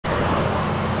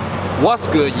What's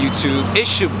good, YouTube?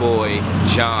 It's your boy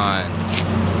John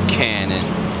Cannon,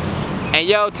 and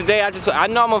yo, today I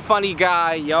know I'm a funny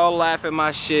guy. Y'all laugh at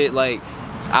my shit, like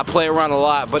I play around a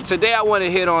lot, but today I want to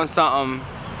hit on something,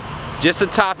 just a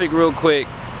topic real quick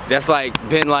that's like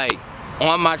been like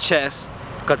on my chest,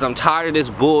 cause I'm tired of this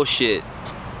bullshit.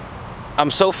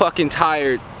 I'm so fucking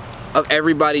tired of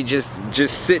everybody just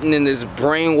sitting in this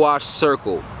brainwashed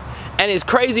circle, and it's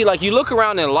crazy. Like, you look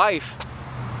around in life,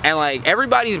 and like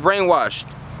everybody's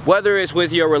brainwashed, whether it's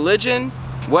with your religion,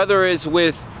 whether it's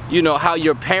with, you know, how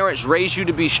your parents raised you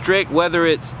to be strict, whether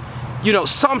it's, you know,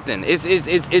 something.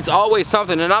 It's always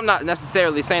something. And I'm not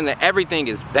necessarily saying that everything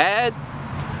is bad,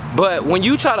 but when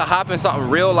you try to hop in something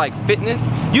real like fitness,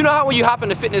 you know how when you hop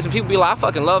into fitness and people be like, I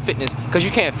fucking love fitness, because you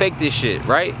can't fake this shit,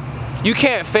 right? You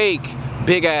can't fake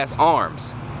big ass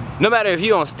arms. No matter if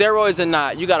you're on steroids or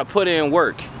not, you gotta put in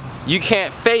work. You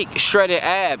can't fake shredded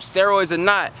abs, steroids or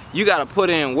not, you gotta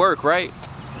put in work, right?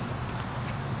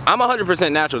 I'm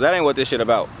 100% natural. That ain't what this shit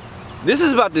about. This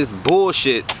is about this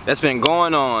bullshit that's been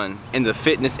going on in the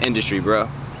fitness industry, bro.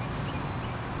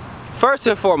 First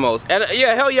and foremost, and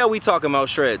yeah, hell yeah, we talking about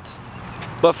Shredz.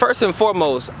 But first and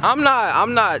foremost, I'm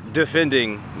not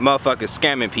defending motherfuckers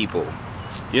scamming people.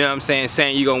 You know what I'm saying?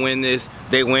 Saying you gonna win this,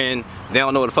 they win, they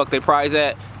don't know what the fuck they prize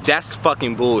at. That's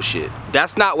fucking bullshit.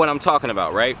 That's not what I'm talking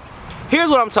about, right? Here's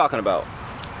what I'm talking about.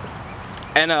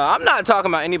 And I'm not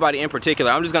talking about anybody in particular.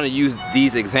 I'm just gonna use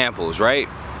these examples, right?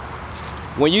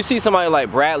 When you see somebody like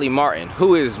Bradley Martyn,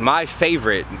 who is my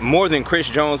favorite, more than Chris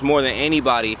Jones, more than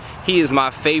anybody, he is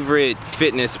my favorite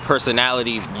fitness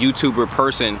personality, YouTuber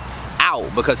person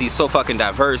out, because he's so fucking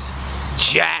diverse,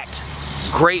 jacked,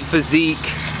 great physique,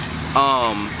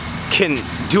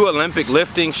 can do Olympic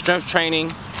lifting, strength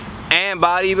training, and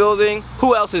bodybuilding.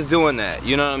 Who else is doing that?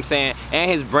 You know what I'm saying? And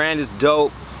his brand is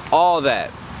dope, all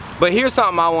that. But here's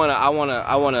something I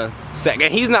wanna say,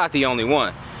 and he's not the only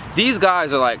one. These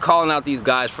guys are like calling out these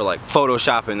guys for like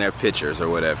photoshopping their pictures or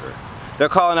whatever. They're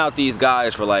calling out these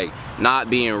guys for like not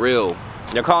being real.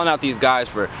 They're calling out these guys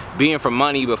for being for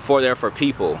money before they're for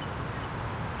people.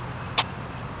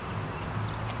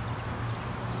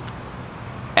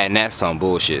 And that's some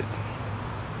bullshit.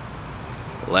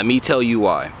 Let me tell you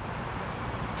why.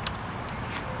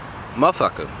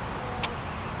 Motherfucker,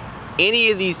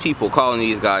 any of these people calling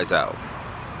these guys out,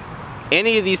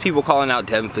 any of these people calling out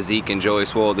Devin Physique and Joey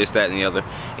Swole, this, that, and the other,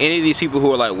 any of these people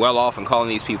who are like well off and calling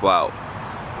these people out,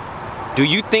 do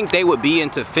you think they would be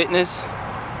into fitness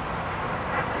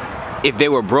if they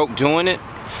were broke doing it?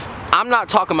 I'm not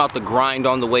talking about the grind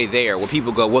on the way there, where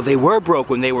people go, well, they were broke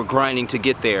when they were grinding to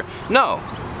get there. No,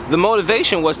 the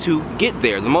motivation was to get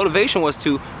there. The motivation was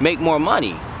to make more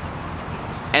money.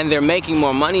 And they're making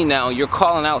more money now. You're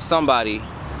calling out somebody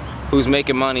who's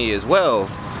making money as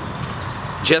well,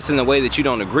 just in a way that you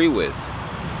don't agree with.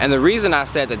 And the reason I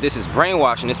said that this is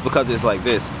brainwashing is because it's like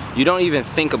this. You don't even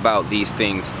think about these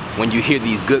things when you hear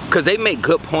these good, because they make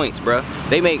good points, bruh.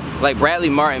 They make, like Bradley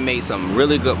Martyn made some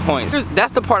really good points.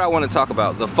 That's the part I want to talk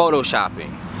about, the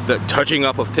photoshopping, the touching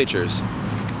up of pictures.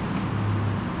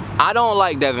 I don't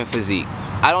like Devin Physique.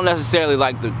 I don't necessarily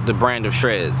like the brand of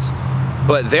Shredz.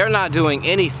 But they're not doing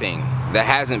anything that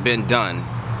hasn't been done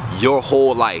your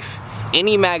whole life.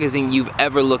 Any magazine you've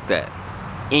ever looked at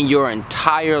in your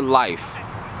entire life,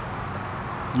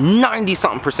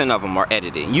 90-something% of them are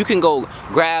edited. You can go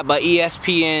grab a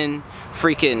ESPN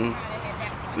freaking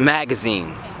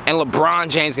magazine and LeBron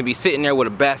James can be sitting there with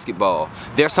a basketball.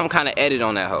 There's some kind of edit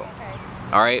on that hoe.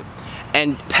 Alright?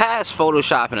 And past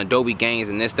Photoshop and Adobe Games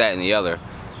and this, that, and the other,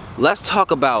 let's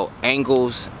talk about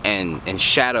angles and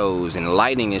shadows and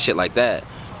lighting and shit like that.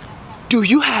 Do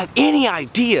you have any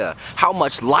idea how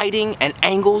much lighting and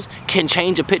angles can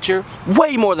change a picture?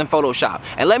 Way more than Photoshop.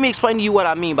 And let me explain to you what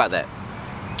I mean by that.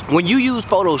 When you use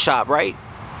Photoshop, right,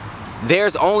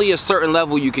 there's only a certain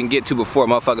level you can get to before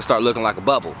motherfuckers start looking like a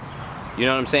bubble. You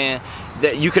know what I'm saying?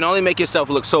 That you can only make yourself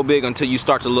look so big until you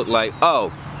start to look like,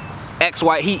 oh,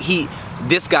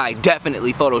 this guy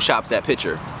definitely Photoshopped that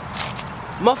picture.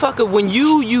 Motherfucker, when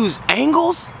you use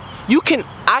angles,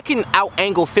 I can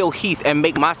out-angle Phil Heath and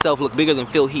make myself look bigger than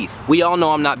Phil Heath. We all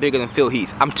know I'm not bigger than Phil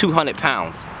Heath. I'm 200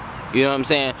 pounds. You know what I'm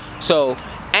saying? So,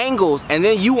 angles, and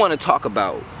then you want to talk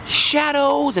about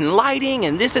shadows and lighting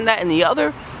and this and that and the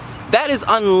other. That is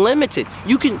unlimited.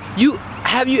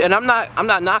 And I'm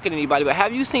not knocking anybody, but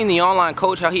have you seen the online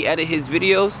coach, how he edit his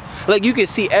videos? Like, you can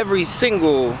see every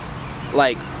single,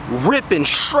 like, rip and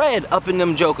shred up in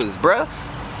them jokers, bruh.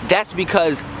 That's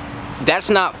because that's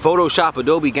not Photoshop,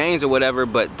 Adobe Games or whatever,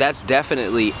 but that's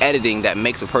definitely editing that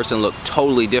makes a person look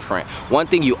totally different. One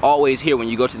thing you always hear when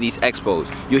you go to these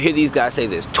expos, you'll hear these guys say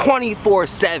this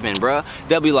 24/7, bruh.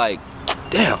 They'll be like,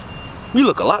 damn, you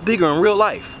look a lot bigger in real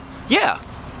life. Yeah,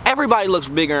 everybody looks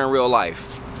bigger in real life.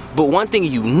 But one thing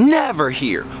you never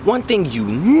hear,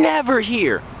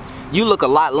 you look a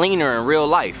lot leaner in real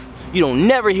life. You don't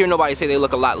never hear nobody say they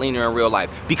look a lot leaner in real life,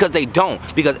 because they don't.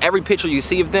 Because every picture you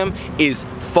see of them is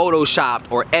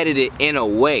photoshopped or edited in a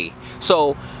way.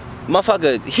 So,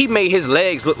 motherfucker, he made his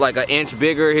legs look like an inch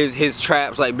bigger, his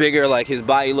traps like bigger, like his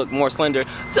body look more slender.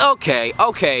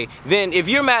 Okay, then if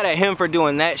you're mad at him for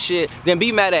doing that shit, then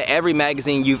be mad at every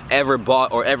magazine you've ever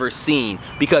bought or ever seen,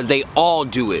 because they all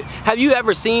do it. Have you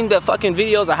ever seen the fucking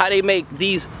videos of how they make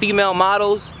these female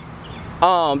models?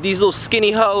 These little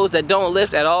skinny hoes that don't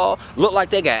lift at all, look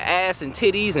like they got ass and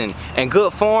titties and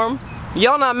good form.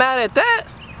 Y'all not mad at that?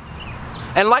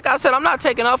 And like I said, I'm not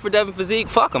taking up for Devin Physique.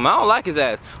 Fuck him, I don't like his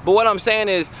ass. But what I'm saying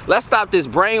is, let's stop this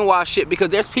brainwash shit, because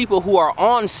there's people who are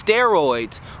on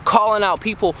steroids calling out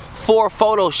people for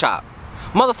Photoshop.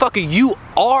 Motherfucker, you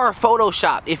are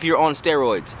Photoshopped if you're on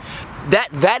steroids.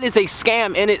 That is a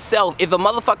scam in itself. If a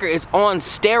motherfucker is on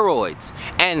steroids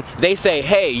and they say,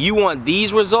 hey, you want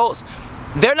these results,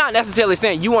 they're not necessarily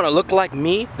saying you want to look like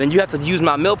me, then you have to use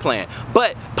my meal plan.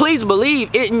 But please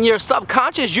believe, in your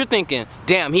subconscious, you're thinking,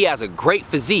 damn, he has a great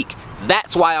physique.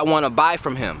 That's why I want to buy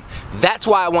from him. That's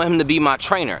why I want him to be my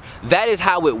trainer. That is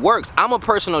how it works. I'm a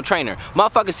personal trainer.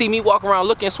 Motherfuckers see me walk around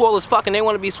looking swole as fuck and they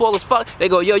want to be swole as fuck. They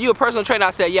go, yo, you a personal trainer?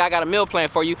 I said, yeah, I got a meal plan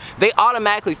for you. They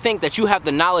automatically think that you have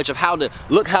the knowledge of how to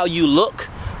look how you look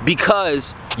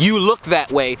because you look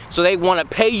that way. So they want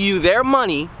to pay you their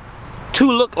money to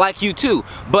look like you too.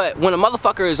 But when a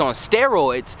motherfucker is on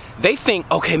steroids, they think,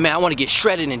 okay, man, I want to get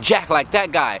shredded and jacked like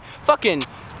that guy. Fucking,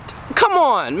 come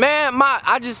on, man.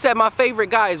 I just said my favorite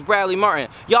guy is Bradley Martyn.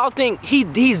 Y'all think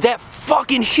he's that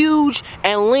fucking huge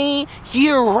and lean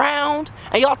year round,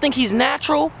 and y'all think he's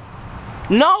natural?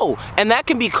 No, and that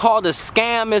can be called a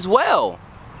scam as well.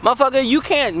 Motherfucker, you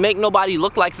can't make nobody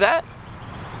look like that.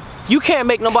 You can't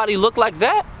make nobody look like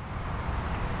that.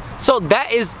 So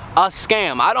that is a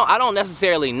scam. I don't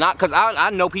necessarily not, because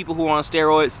I know people who are on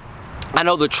steroids. I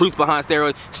know the truth behind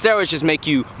steroids. Steroids just make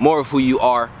you more of who you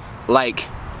are. Like,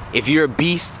 if you're a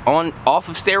beast off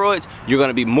of steroids, you're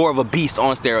gonna be more of a beast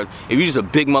on steroids. If you're just a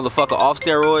big motherfucker off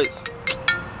steroids,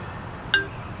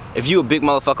 if you a big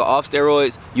motherfucker off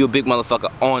steroids, you a big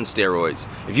motherfucker on steroids.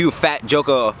 If you a fat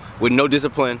joker with no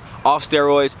discipline off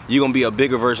steroids, you're gonna be a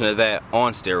bigger version of that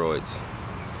on steroids.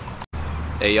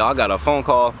 Hey y'all, I got a phone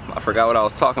call. I forgot what I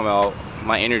was talking about.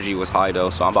 My energy was high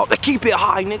though, so I'm about to keep it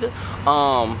high, nigga.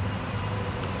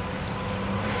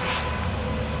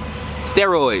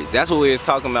 Steroids, that's what we was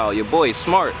talking about. Your boy is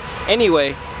smart.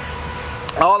 Anyway,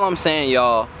 all I'm saying,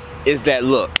 y'all, is that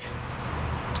look,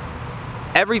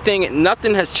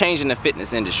 nothing has changed in the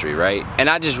fitness industry, right? And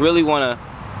I just really want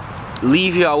to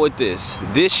leave y'all with this.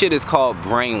 This shit is called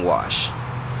brainwash.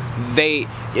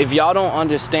 If y'all don't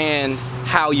understand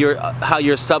how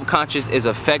your subconscious is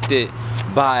affected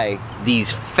by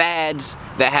these fads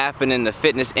that happen in the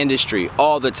fitness industry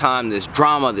all the time, this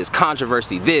drama, this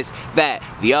controversy, this, that,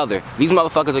 the other. These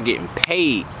motherfuckers are getting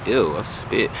paid. Ew, I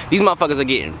spit. These motherfuckers are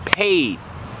getting paid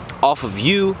off of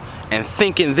you and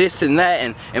thinking this and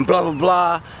that and blah, blah,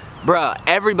 blah. Bruh,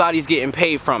 everybody's getting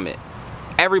paid from it.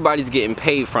 Everybody's getting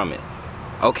paid from it.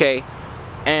 Okay?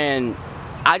 And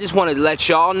I just want to let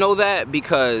y'all know that,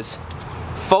 because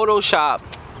Photoshop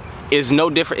is no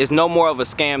different, it's no more of a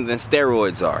scam than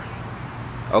steroids are.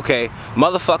 Okay?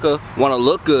 Motherfucker want to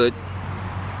look good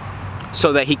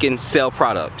so that he can sell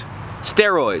product.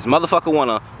 Steroids, motherfucker want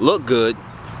to look good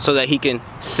so that he can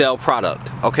sell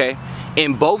product. Okay?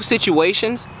 In both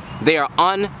situations, they are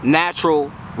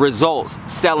unnatural results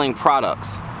selling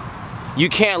products. You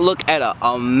can't look at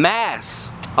a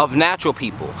mass of natural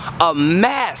people, a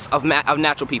mass of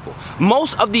natural people.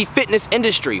 Most of the fitness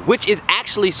industry, which is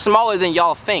actually smaller than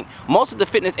y'all think, most of the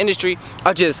fitness industry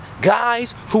are just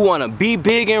guys who want to be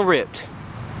big and ripped,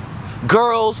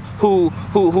 girls who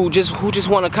just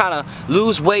want to kind of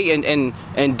lose weight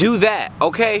and do that.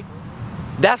 Okay,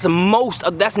 that's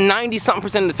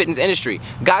 90-something% of the fitness industry.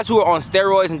 Guys who are on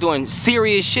steroids and doing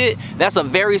serious shit, that's a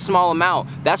very small amount.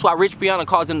 That's why Rich Brianna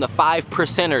calls them the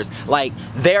 5%ers. Like,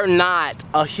 they're not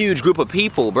a huge group of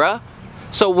people, bruh.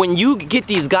 So when you get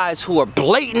these guys who are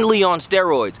blatantly on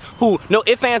steroids, who no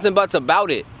ifs, ands, and buts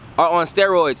about it, are on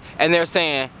steroids, and they're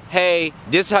saying, hey,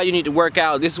 this is how you need to work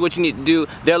out, this is what you need to do,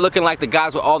 they're looking like the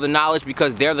guys with all the knowledge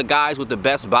because they're the guys with the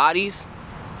best bodies.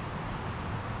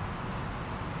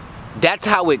 That's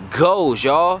how it goes,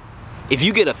 y'all. If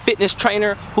you get a fitness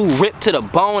trainer who ripped to the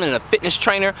bone and a fitness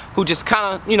trainer who just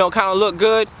kind of look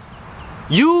good,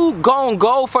 you gon'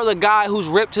 go for the guy who's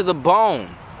ripped to the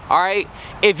bone. Alright?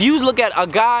 If you look at a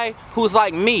guy who's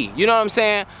like me, you know what I'm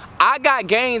saying? I got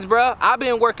gains, bruh. I've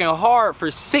been working hard for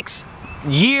 6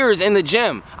 years in the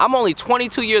gym. I'm only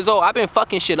 22 years old. I've been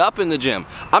fucking shit up in the gym.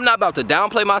 I'm not about to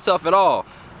downplay myself at all.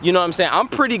 You know what I'm saying? I'm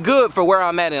pretty good for where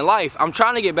I'm at in life. I'm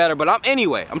trying to get better, but I'm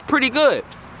pretty good.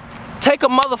 Take a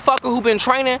motherfucker who been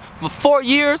training for 4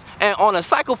 years and on a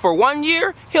cycle for 1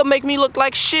 year, he'll make me look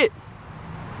like shit.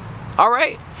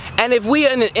 Alright? And if we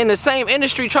in the same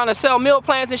industry trying to sell meal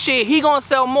plans and shit, he gonna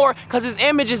sell more because his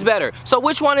image is better. So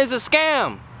which one is a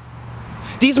scam?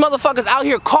 These motherfuckers out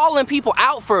here calling people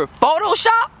out for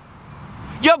Photoshop?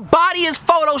 Your body is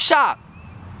Photoshop.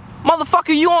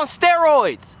 Motherfucker, you on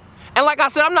steroids. And like I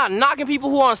said, I'm not knocking people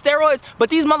who are on steroids, but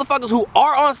these motherfuckers who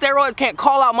are on steroids can't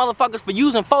call out motherfuckers for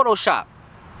using Photoshop.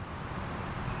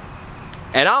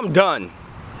 And I'm done.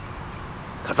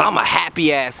 Cause I'm a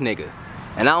happy ass nigga.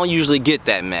 And I don't usually get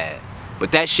that mad.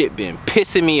 But that shit been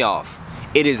pissing me off.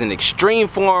 It is an extreme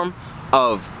form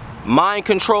of mind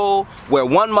control where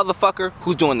one motherfucker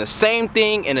who's doing the same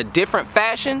thing in a different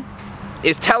fashion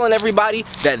is telling everybody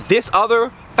that this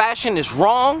other fashion is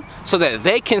wrong so that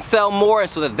they can sell more and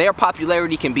so that their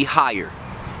popularity can be higher.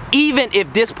 Even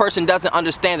if this person doesn't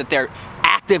understand that they're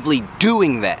actively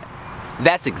doing that.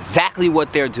 That's exactly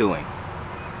what they're doing.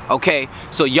 Okay,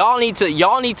 so y'all need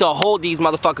to hold these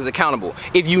motherfuckers accountable.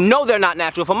 If you know they're not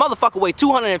natural, if a motherfucker weighs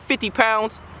 250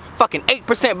 pounds, fucking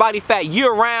 8% body fat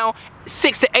year round,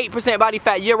 6 to 8% body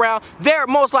fat year round, they're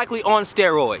most likely on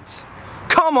steroids.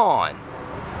 Come on.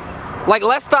 Like,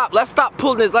 let's stop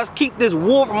pulling this, let's keep this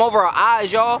wool from over our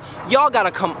eyes, y'all. Y'all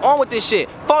gotta come on with this shit.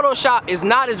 Photoshop is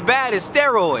not as bad as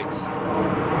steroids.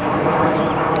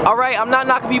 Alright, I'm not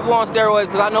knocking people on steroids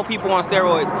because I know people on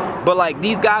steroids. But like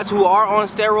these guys who are on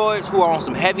steroids, who are on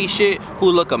some heavy shit,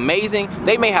 who look amazing,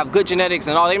 they may have good genetics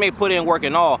and all, they may put in work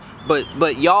and all,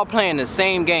 but y'all playing the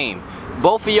same game.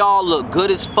 Both of y'all look good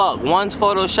as fuck. One's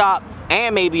Photoshop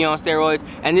and maybe on steroids,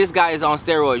 and this guy is on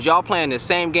steroids. Y'all playing the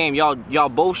same game. Y'all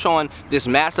both showing this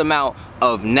mass amount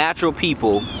of natural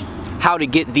people how to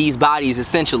get these bodies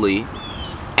essentially,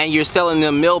 and you're selling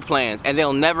them meal plans and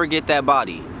they'll never get that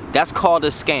body. That's called a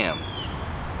scam.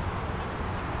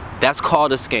 That's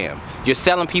called a scam. You're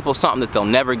selling people something that they'll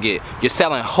never get. You're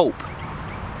selling hope.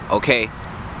 Okay?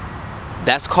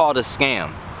 That's called a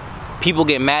scam. People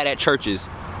get mad at churches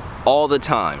all the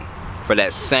time for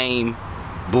that same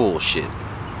bullshit.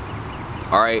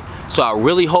 Alright? So I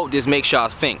really hope this makes y'all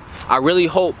think. I really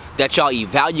hope that y'all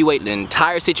evaluate the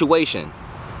entire situation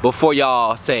before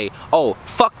y'all say, oh,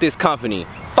 fuck this company,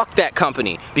 fuck that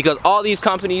company. Because all these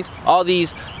companies, all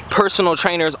these personal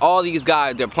trainers, all these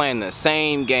guys, they're playing the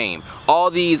same game. All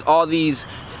these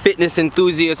fitness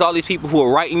enthusiasts, all these people who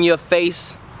are right in your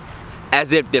face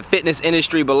as if the fitness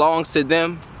industry belongs to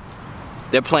them,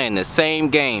 they're playing the same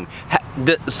game.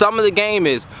 Some of the game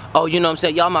is, oh, you know what I'm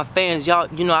saying, y'all my fans, y'all,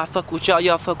 you know, I fuck with y'all,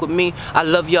 y'all fuck with me, I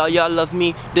love y'all, y'all love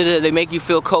me, they make you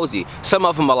feel cozy. Some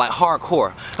of them are like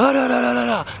hardcore,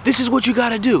 this is what you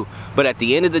gotta do. But at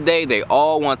the end of the day, they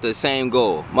all want the same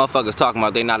goal. Motherfuckers talking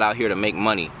about they not out here to make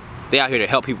money. They out here to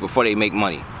help people before they make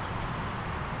money.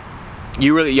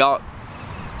 You really, y'all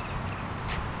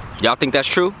think that's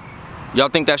true? Y'all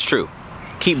think that's true?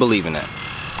 Keep believing that.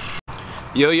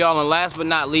 Yo, y'all, and last but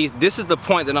not least, this is the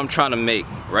point that I'm trying to make,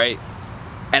 right?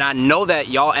 And I know that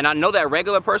y'all, and I know that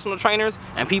regular personal trainers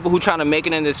and people who trying to make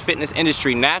it in this fitness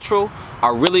industry natural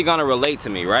are really gonna relate to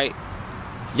me, right?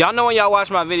 Y'all know when y'all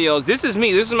watch my videos, this is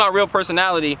me, this is my real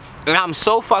personality, and I'm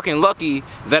so fucking lucky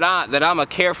that I'm a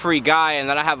carefree guy and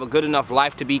that I have a good enough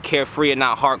life to be carefree and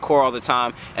not hardcore all the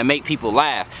time and make people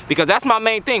laugh. Because that's my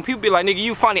main thing. People be like, nigga,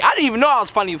 you funny. I didn't even know I was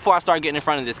funny before I started getting in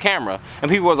front of this camera. And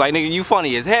people was like, nigga, you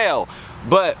funny as hell.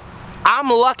 But I'm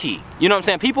lucky, you know what I'm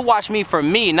saying? People watch me for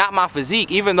me, not my physique,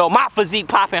 even though my physique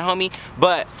popping, homie.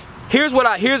 But here's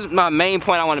my main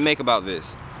point I want to make about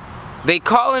this. They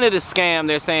calling it a scam.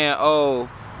 They're saying, oh,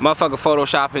 motherfucker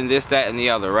photoshopping this, that, and the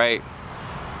other, right?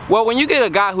 Well, when you get a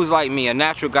guy who's like me, a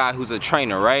natural guy who's a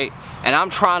trainer, right? And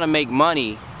I'm trying to make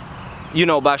money, you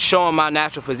know, by showing my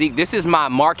natural physique. This is my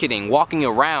marketing, walking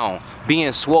around,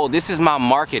 being swole. This is my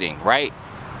marketing, right?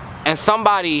 And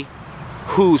somebody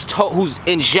who's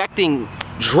injecting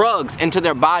drugs into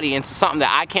their body, into something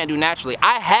that I can't do naturally.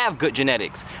 I have good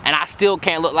genetics, and I still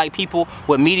can't look like people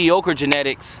with mediocre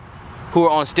genetics who are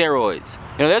on steroids.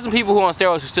 You know, there's some people who are on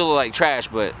steroids who still look like trash,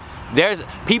 but there's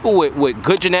people with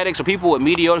good genetics or people with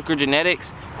mediocre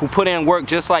genetics who put in work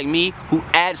just like me, who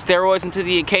add steroids into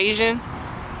the equation.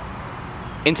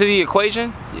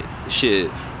 Yeah,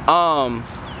 shit.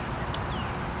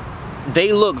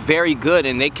 They look very good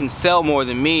and they can sell more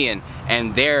than me,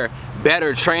 and they're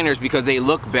better trainers because they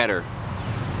look better.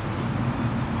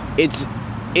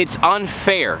 it's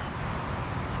unfair.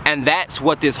 And that's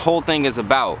what this whole thing is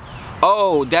about.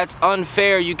 Oh, that's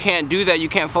unfair, you can't do that, you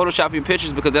can't Photoshop your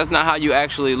pictures because that's not how you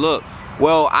actually look.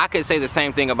 Well, I could say the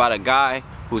same thing about a guy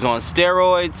who's on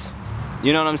steroids,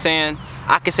 you know what I'm saying?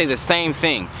 I could say the same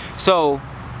thing. So,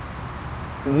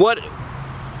 what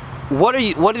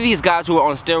are these guys who are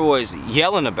on steroids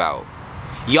yelling about?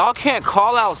 Y'all can't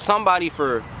call out somebody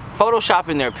for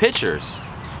Photoshopping their pictures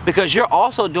because you're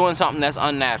also doing something that's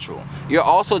unnatural. You're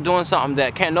also doing something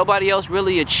that can't nobody else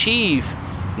really achieve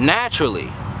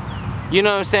naturally. You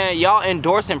know what I'm saying? Y'all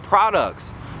endorsing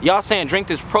products. Y'all saying drink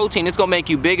this protein, it's gonna make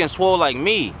you big and swole like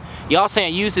me. Y'all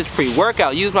saying use this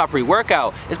pre-workout, use my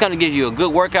pre-workout, it's gonna give you a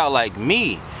good workout like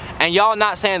me. And y'all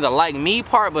not saying the like me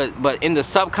part, but in the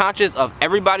subconscious of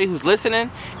everybody who's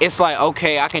listening, it's like,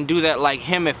 okay, I can do that like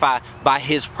him if I buy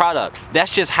his product.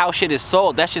 That's just how shit is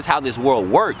sold. That's just how this world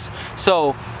works.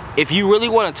 So if you really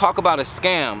want to talk about a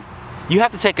scam, you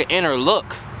have to take an inner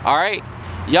look, all right?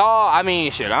 Y'all, I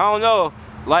mean, shit, I don't know.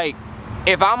 Like,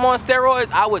 if I'm on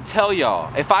steroids, I would tell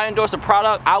y'all. If I endorse a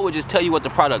product, I would just tell you what the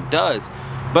product does.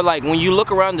 But like, when you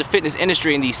look around the fitness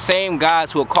industry and these same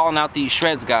guys who are calling out these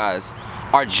Shredz guys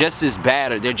are just as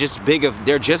bad, or they're just as big of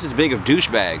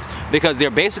douchebags, because they're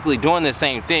basically doing the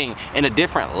same thing in a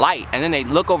different light. And then they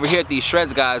look over here at these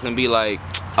Shredz guys and be like,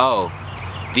 oh,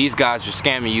 these guys are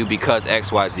scamming you because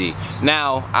XYZ.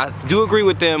 Now, I do agree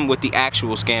with them with the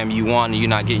actual scam you won and you're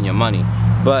not getting your money.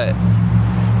 But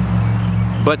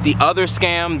the other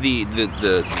scam,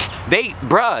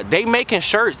 they making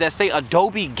shirts that say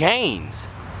Adobe Gains.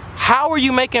 How are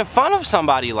you making fun of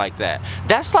somebody like that?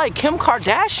 That's like Kim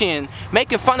Kardashian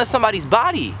making fun of somebody's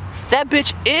body. That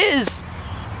bitch is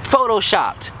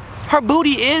photoshopped. Her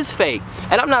booty is fake.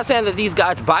 And I'm not saying that these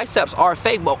guys' biceps are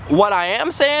fake, but what I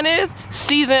am saying is,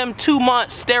 see them 2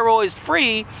 months steroids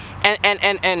free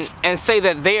and say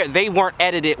that they weren't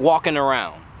edited walking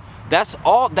around. That's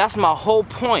my whole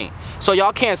point. So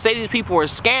y'all can't say these people are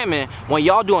scamming when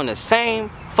y'all doing the same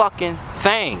fucking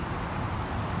thing.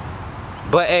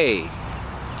 But hey,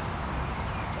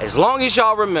 as long as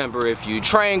y'all remember, if you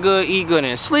train good, eat good,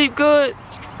 and sleep good,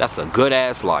 that's a good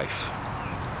ass life.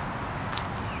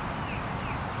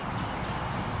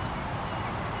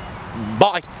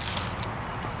 Bye.